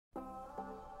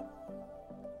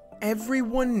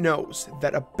Everyone knows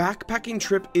that a backpacking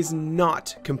trip is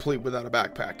not complete without a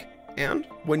backpack. And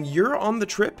when you're on the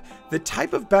trip, the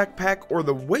type of backpack or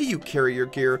the way you carry your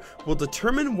gear will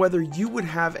determine whether you would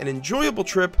have an enjoyable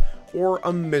trip or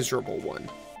a miserable one.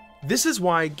 This is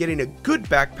why getting a good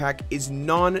backpack is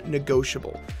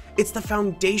non-negotiable. It's the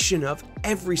foundation of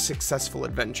every successful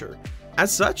adventure.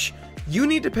 As such, you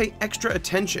need to pay extra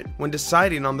attention when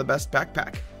deciding on the best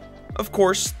backpack. Of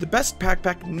course, the best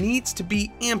backpack needs to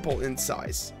be ample in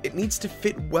size. It needs to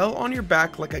fit well on your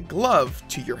back like a glove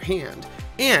to your hand,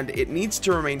 and it needs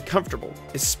to remain comfortable,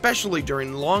 especially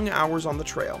during long hours on the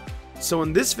trail. So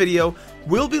in this video,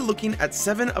 we'll be looking at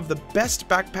 7 of the best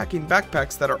backpacking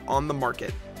backpacks that are on the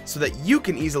market, so that you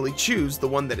can easily choose the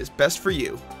one that is best for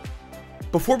you.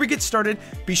 Before we get started,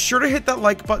 be sure to hit that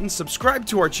like button, subscribe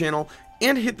to our channel,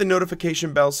 and hit the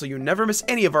notification bell so you never miss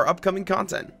any of our upcoming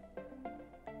content.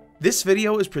 This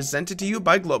video is presented to you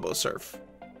by Globosurf.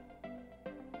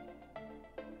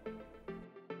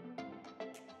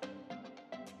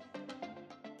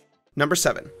 Number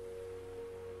 7.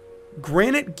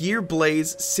 Granite Gear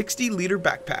Blaze 60-liter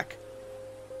Backpack.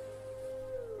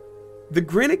 The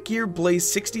Granite Gear Blaze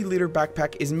 60-liter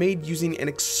backpack is made using an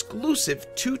exclusive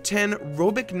 210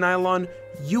 Robic Nylon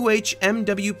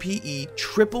UHMWPE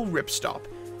triple ripstop.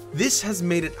 This has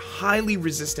made it highly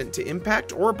resistant to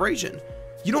impact or abrasion.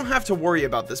 You don't have to worry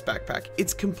about this backpack,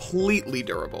 it's completely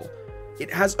durable.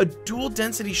 It has a dual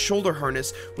density shoulder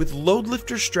harness with load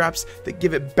lifter straps that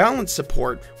give it balance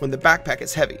support when the backpack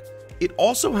is heavy. It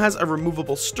also has a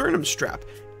removable sternum strap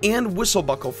and whistle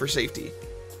buckle for safety.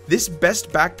 This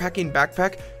best backpacking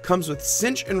backpack comes with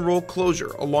cinch and roll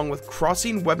closure along with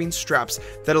crossing webbing straps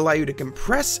that allow you to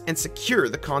compress and secure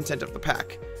the content of the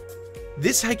pack.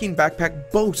 This hiking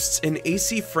backpack boasts an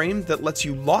AC frame that lets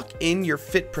you lock in your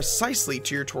fit precisely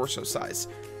to your torso size.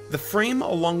 The frame,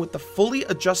 along with the fully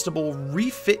adjustable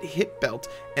refit hip belt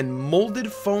and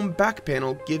molded foam back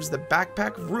panel, gives the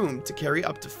backpack room to carry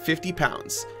up to 50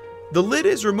 pounds. The lid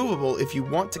is removable if you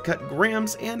want to cut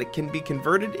grams, and it can be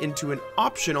converted into an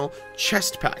optional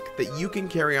chest pack that you can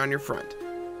carry on your front.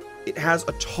 It has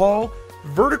a tall,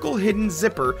 vertical hidden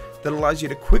zipper that allows you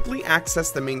to quickly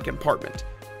access the main compartment.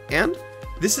 And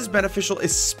this is beneficial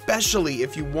especially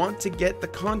if you want to get the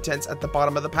contents at the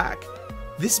bottom of the pack.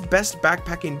 This best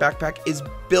backpacking backpack is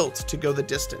built to go the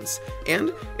distance,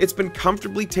 and it's been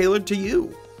comfortably tailored to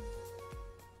you.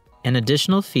 An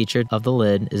additional feature of the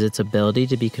lid is its ability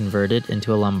to be converted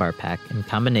into a lumbar pack in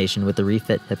combination with the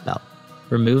refit hip belt.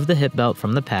 Remove the hip belt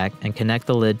from the pack and connect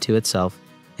the lid to itself,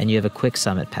 and you have a quick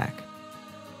summit pack.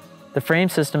 The frame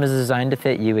system is designed to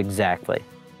fit you exactly.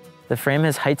 The frame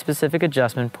has height-specific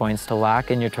adjustment points to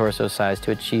lock in your torso size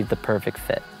to achieve the perfect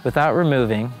fit. Without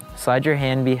removing, slide your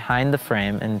hand behind the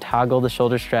frame and toggle the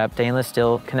shoulder strap stainless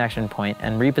steel connection point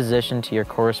and reposition to your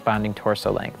corresponding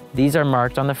torso length. These are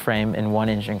marked on the frame in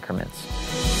 1-inch increments.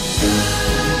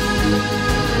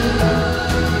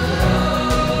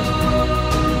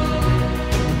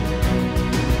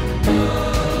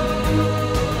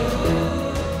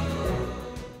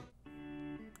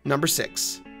 Number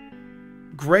 6.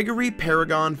 Gregory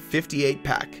Paragon 58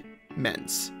 Pack,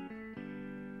 Men's.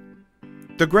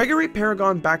 The Gregory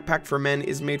Paragon backpack for men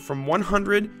is made from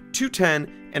 100,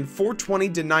 210, and 420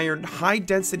 denier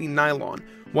high-density nylon,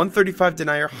 135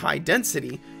 denier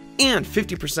high-density, and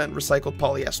 50% recycled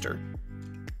polyester.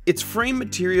 Its frame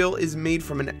material is made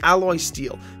from an alloy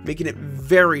steel, making it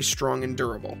very strong and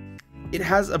durable. It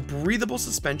has a breathable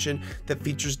suspension that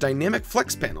features dynamic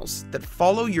flex panels that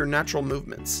follow your natural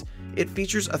movements. It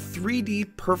features a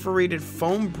 3D perforated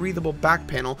foam breathable back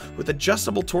panel with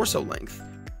adjustable torso length.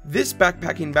 This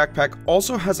backpacking backpack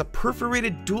also has a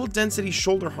perforated dual density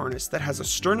shoulder harness that has a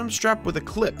sternum strap with a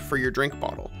clip for your drink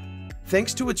bottle.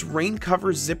 Thanks to its rain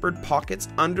cover zippered pockets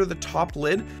under the top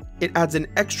lid, it adds an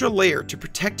extra layer to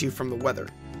protect you from the weather.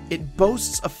 It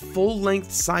boasts a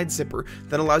full-length side zipper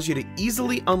that allows you to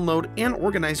easily unload and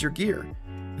organize your gear.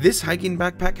 This hiking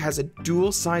backpack has a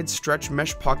dual side stretch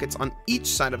mesh pockets on each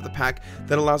side of the pack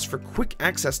that allows for quick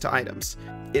access to items.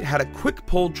 It had a quick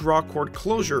pull draw cord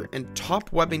closure and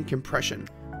top webbing compression.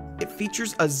 It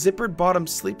features a zippered bottom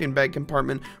sleeping bag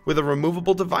compartment with a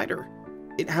removable divider.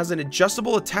 It has an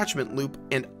adjustable attachment loop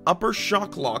and upper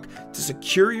shock lock to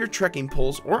secure your trekking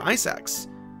poles or ice axe.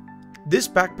 This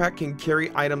backpack can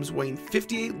carry items weighing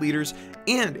 58 liters,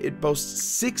 and it boasts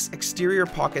 6 exterior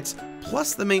pockets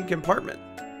plus the main compartment.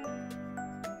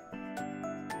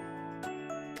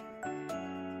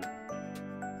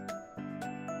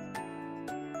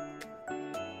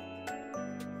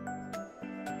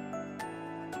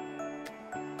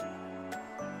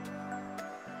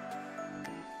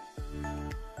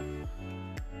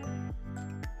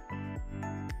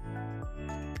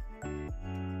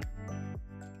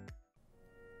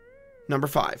 Number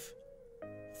 5.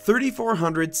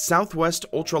 3400 Southwest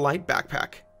Ultralight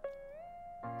Backpack.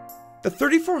 The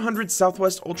 3400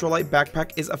 Southwest Ultralight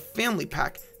Backpack is a family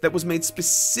pack that was made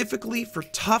specifically for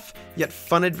tough yet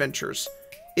fun adventures.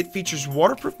 It features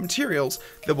waterproof materials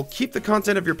that will keep the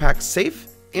content of your pack safe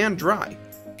and dry.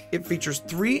 It features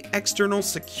 3 external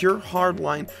secure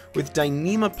hardline with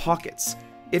Dyneema pockets.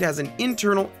 It has an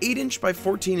internal 8-inch by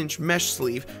 14-inch mesh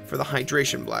sleeve for the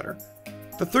hydration bladder.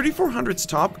 The 3400's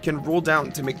top can roll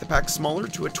down to make the pack smaller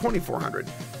to a 2400.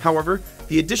 However,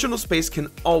 the additional space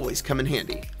can always come in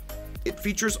handy. It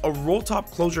features a roll-top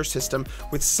closure system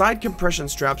with side compression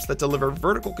straps that deliver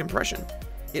vertical compression.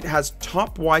 It has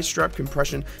top Y-strap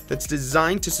compression that's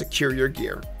designed to secure your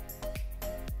gear.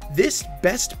 This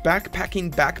best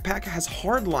backpacking backpack has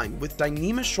hardline with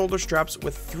Dyneema shoulder straps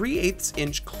with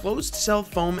 3/8-inch closed cell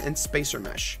foam and spacer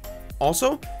mesh.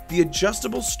 Also, the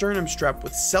adjustable sternum strap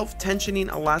with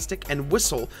self-tensioning elastic and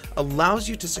whistle allows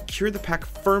you to secure the pack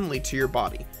firmly to your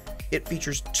body. It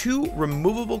features 2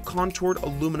 removable contoured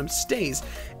aluminum stays,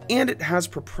 and it has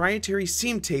proprietary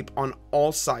seam tape on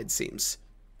all side seams.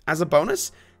 As a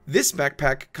bonus, this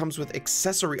backpack comes with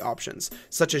accessory options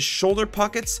such as shoulder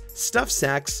pockets, stuff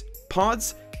sacks,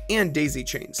 pods, and daisy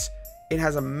chains. It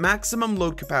has a maximum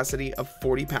load capacity of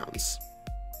 40 pounds.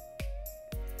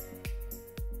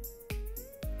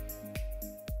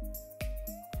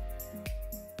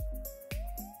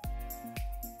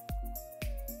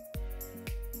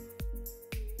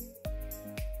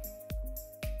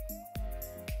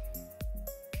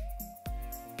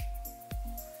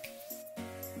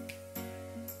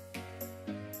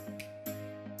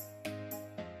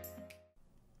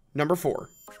 Number 4.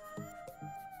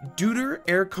 Deuter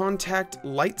Air Contact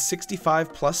Light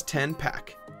 65 Plus 10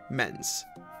 Pack, Men's.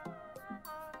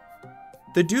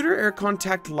 The Deuter Air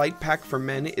Contact Light Pack for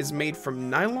men is made from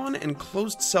nylon and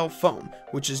closed cell foam,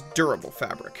 which is durable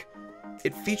fabric.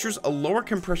 It features a lower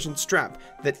compression strap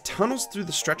that tunnels through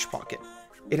the stretch pocket.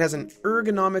 It has an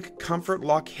ergonomic comfort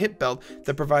lock hip belt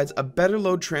that provides a better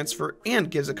load transfer and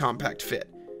gives a compact fit.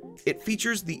 It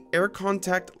features the Air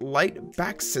Contact Light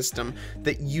Back system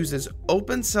that uses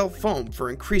open cell foam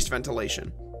for increased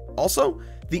ventilation. Also,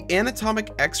 the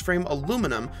Anatomic X-Frame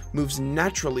aluminum moves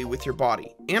naturally with your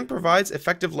body and provides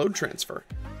effective load transfer.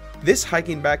 This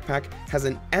hiking backpack has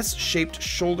an S-shaped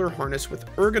shoulder harness with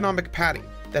ergonomic padding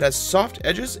that has soft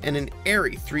edges and an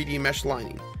airy 3D mesh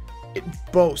lining. It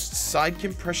boasts side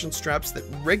compression straps that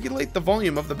regulate the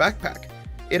volume of the backpack.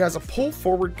 It has a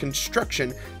pull-forward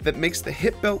construction that makes the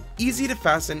hip belt easy to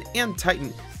fasten and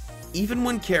tighten, even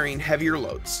when carrying heavier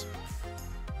loads.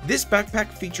 This backpack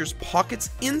features pockets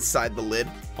inside the lid,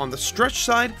 on the stretch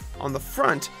side, on the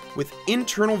front, with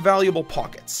internal valuable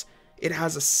pockets. It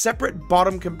has a separate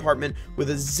bottom compartment with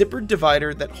a zippered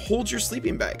divider that holds your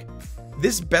sleeping bag.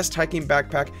 This best hiking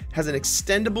backpack has an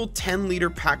extendable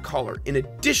 10-liter pack collar. In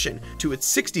addition to its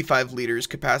 65 liters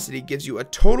capacity, gives you a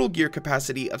total gear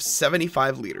capacity of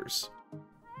 75 liters.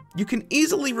 You can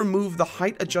easily remove the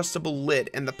height adjustable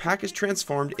lid and the pack is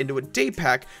transformed into a day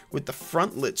pack with the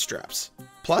front lid straps.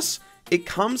 Plus, it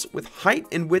comes with height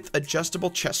and width adjustable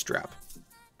chest strap.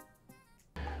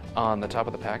 On the top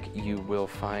of the pack, you will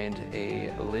find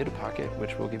a lid pocket,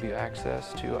 which will give you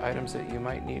access to items that you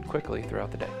might need quickly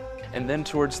throughout the day. And then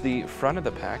towards the front of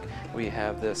the pack, we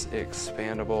have this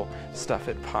expandable stuff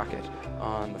it pocket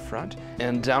on the front.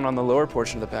 And down on the lower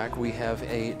portion of the pack, we have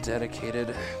a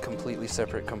dedicated, completely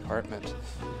separate compartment.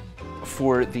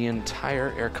 For the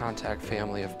entire Air Contact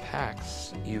family of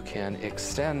packs, you can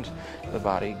extend the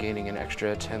body, gaining an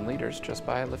extra 10 liters just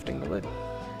by lifting the lid.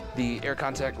 The Air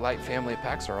Contact Light family of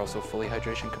packs are also fully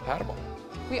hydration compatible.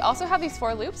 We also have these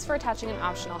 4 loops for attaching an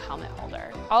optional helmet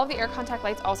holder. All of the Air Contact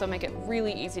lights also make it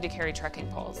really easy to carry trekking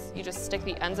poles. You just stick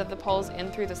the ends of the poles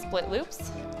in through the split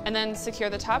loops and then secure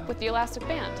the top with the elastic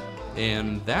band.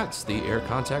 And that's the Air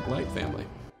Contact Light family.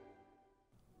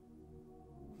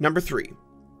 Number 3.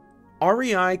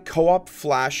 REI Co-op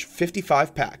Flash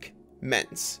 55 Pack,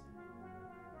 Men's.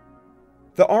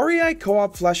 The REI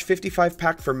Co-op Flash 55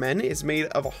 pack for men is made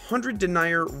of 100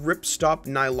 denier ripstop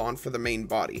nylon for the main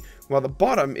body, while the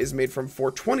bottom is made from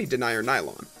 420 denier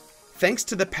nylon. Thanks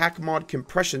to the pack mod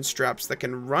compression straps that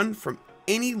can run from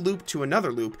any loop to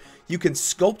another loop, you can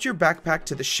sculpt your backpack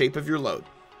to the shape of your load,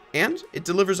 and it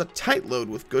delivers a tight load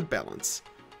with good balance.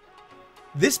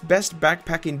 This best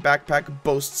backpacking backpack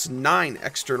boasts 9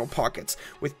 external pockets,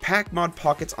 with pack mod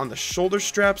pockets on the shoulder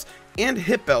straps and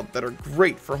hip belt that are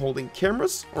great for holding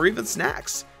cameras or even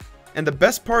snacks. And the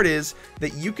best part is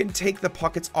that you can take the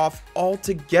pockets off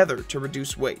altogether to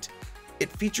reduce weight.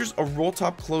 It features a roll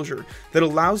top closure that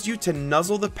allows you to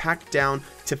nuzzle the pack down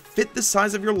to fit the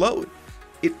size of your load.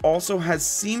 It also has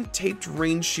seam-taped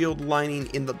rain shield lining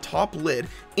in the top lid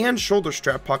and shoulder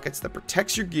strap pockets that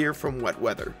protects your gear from wet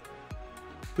weather.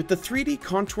 With the 3D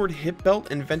contoured hip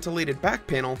belt and ventilated back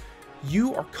panel,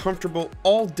 you are comfortable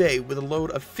all day with a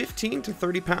load of 15 to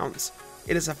 30 pounds.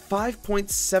 It has a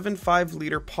 5.75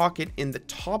 liter pocket in the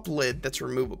top lid that's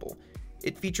removable.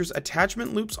 It features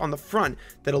attachment loops on the front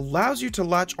that allows you to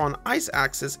latch on ice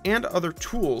axes and other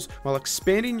tools while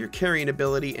expanding your carrying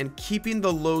ability and keeping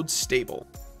the load stable.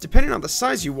 Depending on the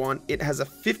size you want, it has a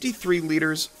 53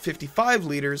 liters, 55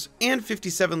 liters, and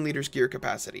 57 liters gear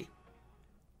capacity.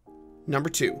 Number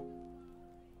 2.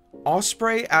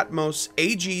 Osprey Atmos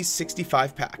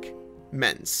AG65 Pack,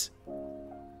 Men's.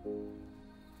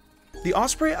 The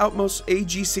Osprey Atmos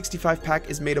AG65 pack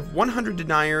is made of 100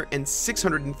 denier and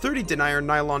 630 denier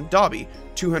nylon Dobby,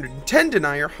 210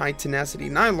 denier high tenacity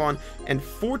nylon, and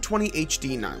 420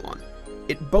 HD nylon.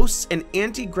 It boasts an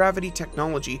anti-gravity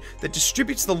technology that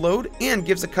distributes the load and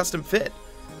gives a custom fit.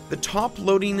 The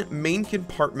top-loading main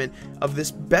compartment of this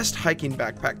best hiking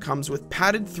backpack comes with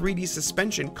padded 3D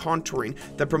suspension contouring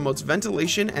that promotes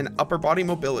ventilation and upper body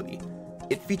mobility.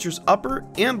 It features upper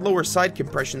and lower side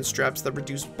compression straps that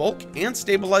reduce bulk and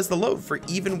stabilize the load for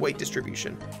even weight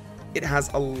distribution. It has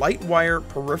a light wire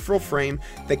peripheral frame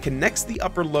that connects the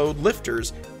upper load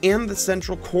lifters and the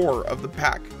central core of the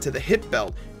pack to the hip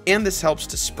belt, and this helps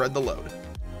to spread the load.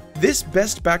 This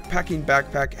best backpacking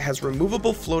backpack has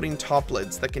removable floating top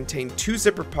lids that contain 2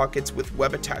 zipper pockets with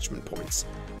web attachment points.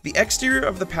 The exterior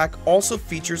of the pack also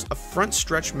features a front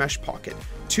stretch mesh pocket,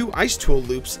 2 ice tool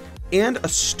loops, and a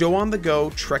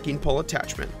stow-on-the-go trekking pole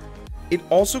attachment. It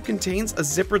also contains a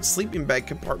zippered sleeping bag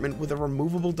compartment with a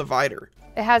removable divider.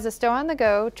 It has a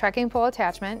stow-on-the-go trekking pole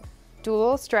attachment,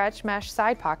 dual stretch mesh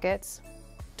side pockets,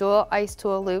 dual ice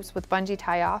tool loops with bungee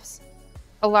tie-offs,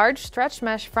 a large stretch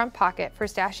mesh front pocket for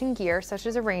stashing gear such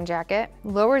as a rain jacket,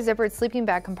 lower zippered sleeping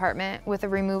bag compartment with a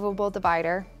removable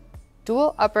divider,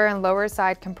 dual upper and lower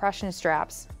side compression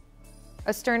straps,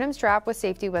 a sternum strap with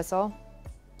safety whistle,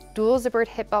 dual zippered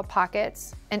hip belt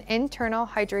pockets, an internal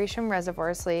hydration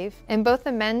reservoir sleeve. In both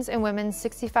the men's and women's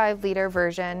 65 liter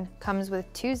version comes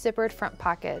with 2 zippered front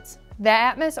pockets. The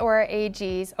Atmos Aura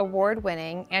AG's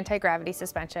award-winning anti-gravity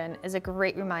suspension is a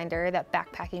great reminder that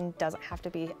backpacking doesn't have to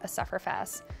be a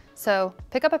sufferfest. So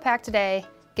pick up a pack today,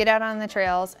 get out on the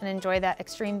trails, and enjoy that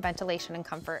extreme ventilation and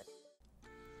comfort.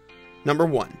 Number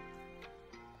 1.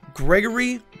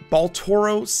 Gregory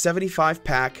Baltoro 75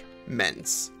 Pack,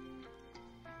 Men's.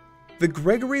 The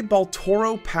Gregory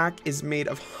Baltoro pack is made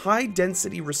of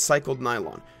high-density recycled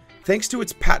nylon. Thanks to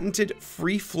its patented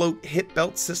free-float hip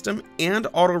belt system and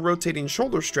auto-rotating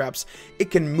shoulder straps,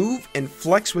 it can move and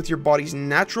flex with your body's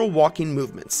natural walking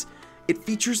movements. It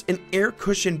features an air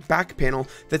cushion back panel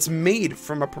that's made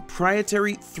from a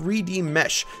proprietary 3D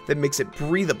mesh that makes it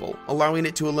breathable, allowing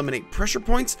it to eliminate pressure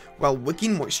points while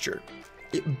wicking moisture.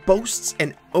 It boasts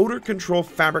an odor control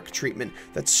fabric treatment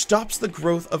that stops the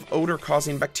growth of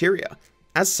odor-causing bacteria.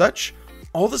 As such,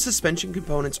 all the suspension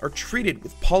components are treated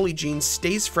with Polygene's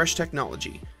Stays Fresh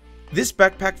technology. This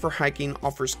backpack for hiking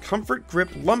offers comfort grip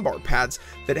lumbar pads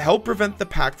that help prevent the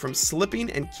pack from slipping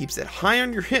and keeps it high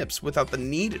on your hips without the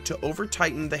need to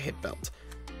over-tighten the hip belt.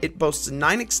 It boasts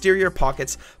 9 exterior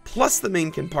pockets plus the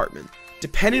main compartment.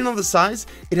 Depending on the size,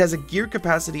 it has a gear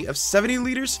capacity of 70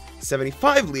 liters,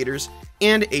 75 liters,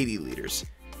 and 80 liters.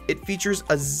 It features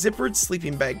a zippered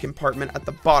sleeping bag compartment at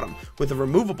the bottom with a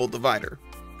removable divider.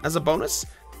 As a bonus,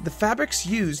 the fabrics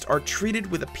used are treated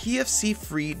with a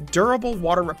PFC-free durable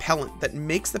water repellent that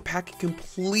makes the pack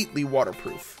completely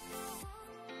waterproof.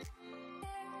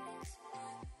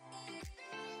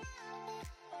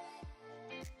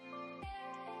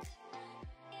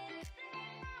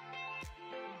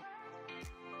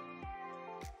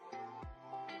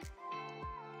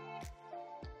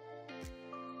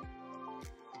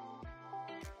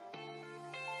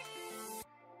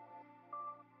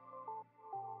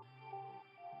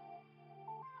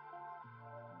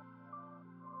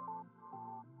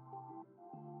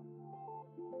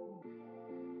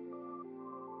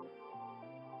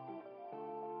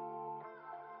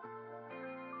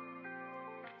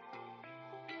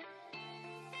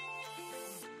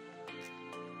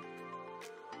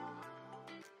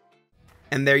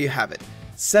 And there you have it,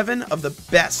 7 of the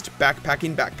best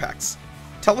backpacking backpacks.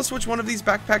 Tell us which one of these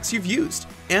backpacks you've used,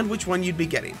 and which one you'd be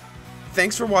getting.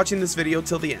 Thanks for watching this video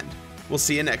till the end. We'll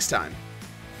see you next time.